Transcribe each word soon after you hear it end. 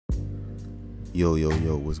Yo,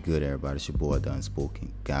 what's good, everybody? It's your boy Done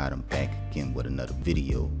Spoken God. I'm back again with another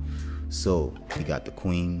video. So we got the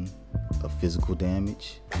queen of physical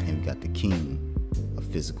damage and we got the king of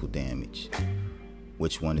physical damage.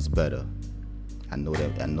 Which one is better? I know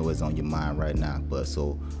it's on your mind right now, but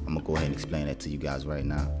so I'm gonna go ahead and explain that to you guys right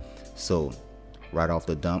now. So right off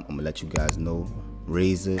the dump, I'm gonna let you guys know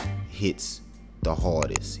Ryzen hits the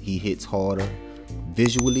hardest. He hits harder.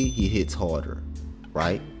 Visually, he hits harder,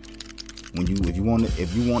 right? If you want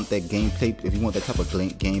that gameplay, if you want that type of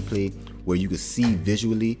gameplay where you can see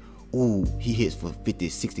visually, ooh, he hits for 50,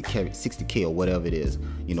 60k or whatever it is.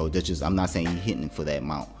 You know, that's just, I'm not saying he's hitting for that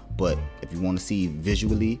amount, but if you want to see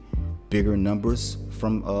visually bigger numbers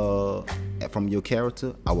from your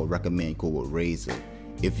character, I would recommend go with Ryzen.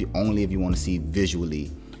 If you want to see visually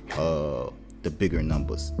the bigger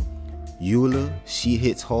numbers. Eula, she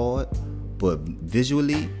hits hard, but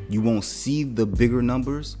visually you won't see the bigger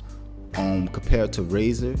numbers compared to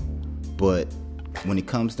Ryzen. But when it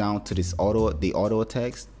comes down to the auto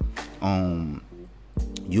attacks,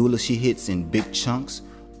 Eula, she hits in big chunks,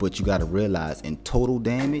 but you gotta realize in total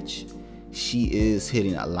damage she is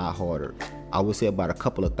hitting a lot harder. I would say about a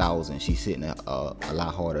couple of thousand. She's hitting a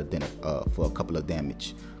lot harder than for a couple of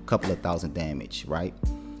thousand damage, right?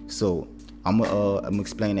 So I'm gonna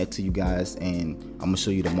explain that to you guys, and I'm gonna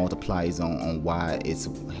show you the multipliers on why it's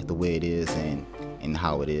the way it is and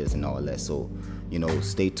how it is and all that. So, you know,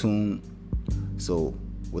 stay tuned. So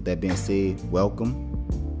with that being said,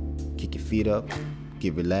 welcome. Kick your feet up,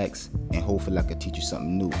 get relaxed, and hopefully I can teach you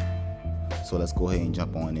something new. So let's go ahead and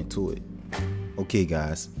jump on into it. Okay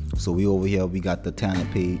guys, so we over here, we got the talent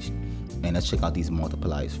page, and let's check out these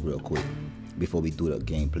multipliers real quick before we do the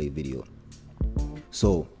gameplay video.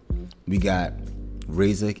 So we got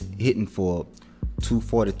Ryzen hitting for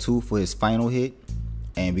 242 for his final hit,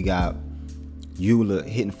 and we got Eula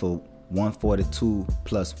hitting for 142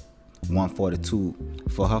 plus 142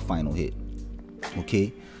 for her final hit.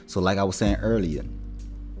 Okay, so like I was saying earlier,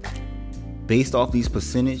 based off these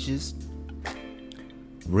percentages,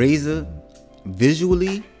 Ryzen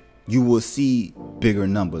visually you will see bigger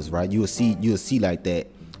numbers, right? You'll see like that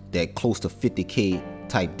close to 50k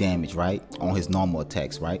type damage, right, on his normal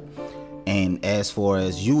attacks, right? And as far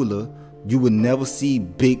as Eula, you would never see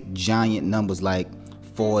big giant numbers like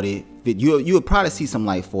 40, 50. You would probably see something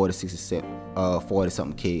like 40, 60, 40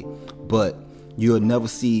 something K, but you'll never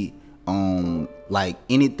see like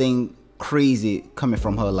anything crazy coming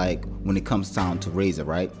from her, like when it comes down to Ryzen,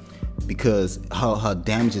 right? Because her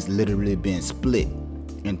damage is literally being split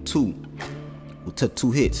in two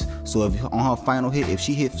hits. So if on her final hit, if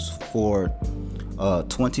she hits for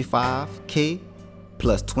 25k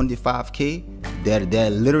plus 25k,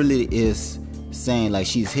 that literally is saying like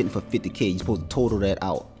she's hitting for 50k. You're supposed to total that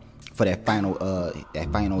out for that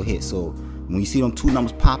final hit. So when you see them two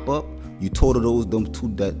numbers pop up, you total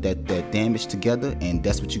that damage together, and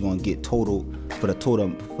that's what you're gonna get total for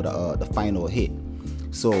the final hit.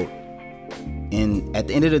 So at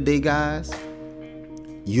the end of the day, guys,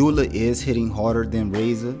 Eula is hitting harder than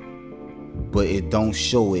Ryzen, but it don't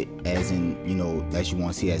show it as in, you know, as you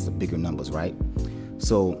want to see as the bigger numbers, right?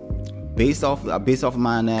 So based off of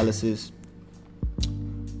my analysis,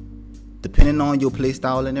 depending on your play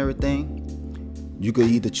style and everything, you could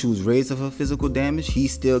either choose Ryzen for physical damage.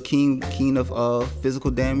 He's still king of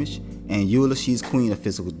physical damage, and Eula, she's queen of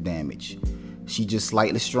physical damage. She's just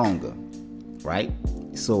slightly stronger, right?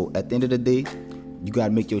 So at the end of the day, you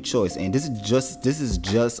gotta make your choice, and this is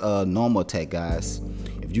just a normal attack, guys.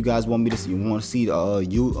 If you guys want to see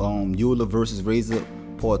Eula versus Ryzen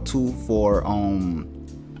part 2 for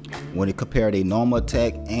when they compare their normal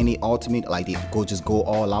attack and the ultimate, like they just go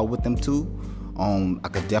all out with them two, I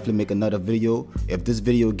could definitely make another video. If this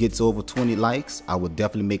video gets over 20 likes, I would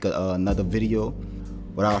definitely make another video.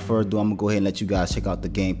 Without further ado, I'm gonna go ahead and let you guys check out the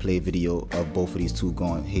gameplay video of both of these two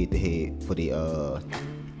going head to head for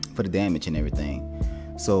the damage and everything.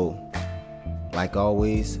 So like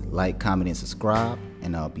always, like, comment, and subscribe,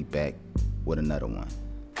 and I'll be back with another one.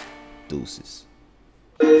 Deuces.